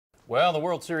Well, the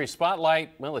World Series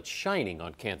spotlight, well, it's shining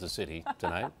on Kansas City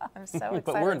tonight. I'm so excited.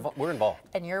 But we're involved.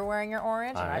 And you're wearing your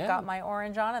orange, and I've am. got my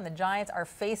orange on, and the Giants are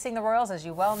facing the Royals, as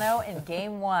you well know, in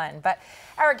Game 1. But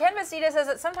our Ken Bastida says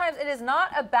that sometimes it is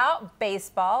not about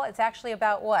baseball. It's actually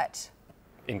about what?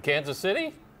 In Kansas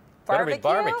City? Barbecue?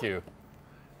 Better be barbecue.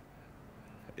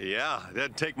 Yeah, it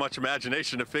doesn't take much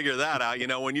imagination to figure that out. You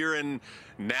know, when you're in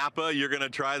Napa, you're going to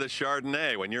try the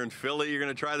Chardonnay. When you're in Philly, you're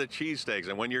going to try the cheesesteaks.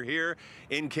 And when you're here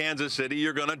in Kansas City,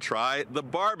 you're going to try the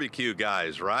barbecue,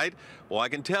 guys, right? Well, I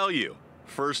can tell you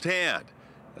firsthand,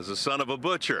 as the son of a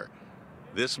butcher,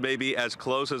 this may be as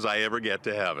close as I ever get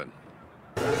to heaven.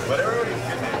 All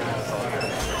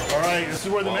right, this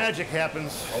is where the magic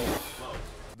happens.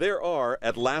 There are,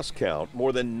 at last count,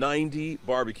 more than 90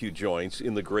 barbecue joints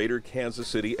in the greater Kansas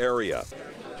City area.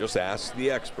 Just ask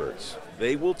the experts.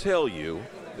 They will tell you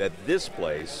that this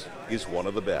place is one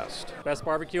of the best. Best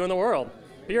barbecue in the world,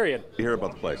 period. You hear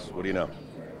about the place. What do you know?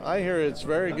 I hear it's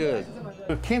very good.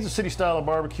 The Kansas City style of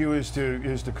barbecue is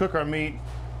to cook our meat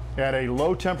at a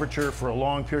low temperature for a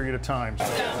long period of time.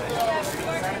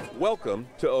 Welcome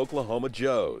to Oklahoma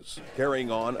Joe's, carrying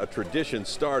on a tradition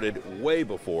started way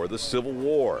before the Civil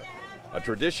War. A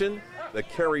tradition that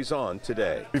carries on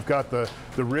today. We've got the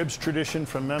ribs tradition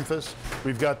from Memphis.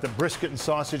 We've got the brisket and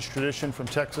sausage tradition from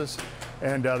Texas.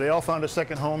 And they all found a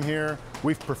second home here.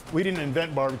 We didn't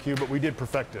invent barbecue, but we did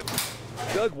perfect it.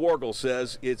 Doug Wargel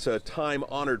says it's a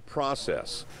time-honored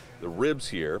process. The ribs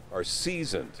here are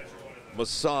seasoned,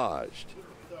 massaged,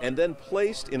 and then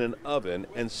placed in an oven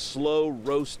and slow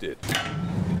roasted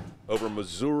over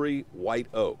Missouri white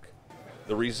oak.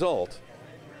 The result,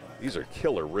 these are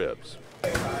killer ribs.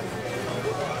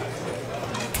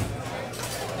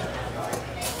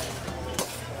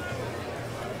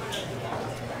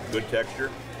 Good texture.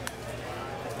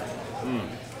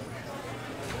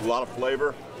 A lot of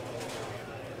flavor.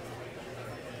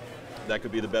 That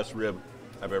could be the best rib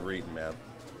I've ever eaten, man.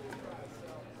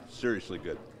 Seriously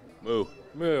good. Moo.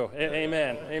 Moo.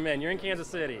 Amen. Amen. You're in Kansas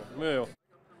City. Moo.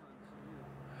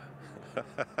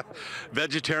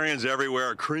 Vegetarians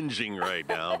everywhere are cringing right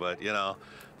now, but you know,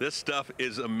 this stuff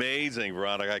is amazing,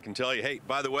 Veronica. I can tell you. Hey,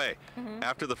 by the way,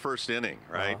 after the first inning,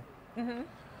 right?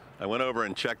 I went over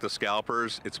and checked the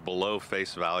scalpers. It's below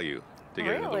face value to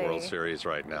get into the World Series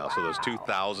right now. So those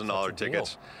 $2,000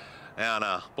 tickets and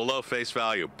below face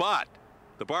value. But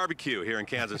the barbecue here in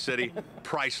Kansas City,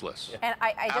 priceless. And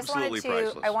I just Absolutely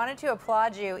priceless. I wanted to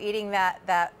applaud you eating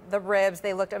the ribs.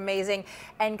 They looked amazing.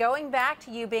 And going back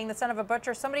to you being the son of a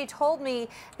butcher, somebody told me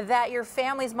that your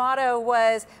family's motto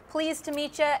was pleased to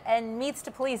meet ya and meats to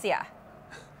please ya.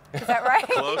 Is that right?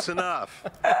 Close enough.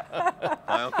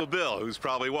 My Uncle Bill, who's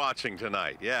probably watching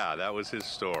tonight. Yeah, that was his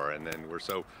store, and then we're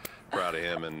so proud of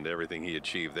him and everything he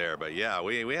achieved there. But yeah,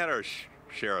 we had our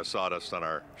share of sawdust on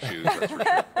our shoes, that's for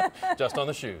sure. Just on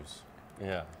the shoes.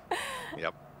 Yeah.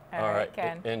 Yep. All right,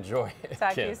 Ken. Enjoy it, Talk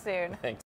to Ken. you soon. Thanks.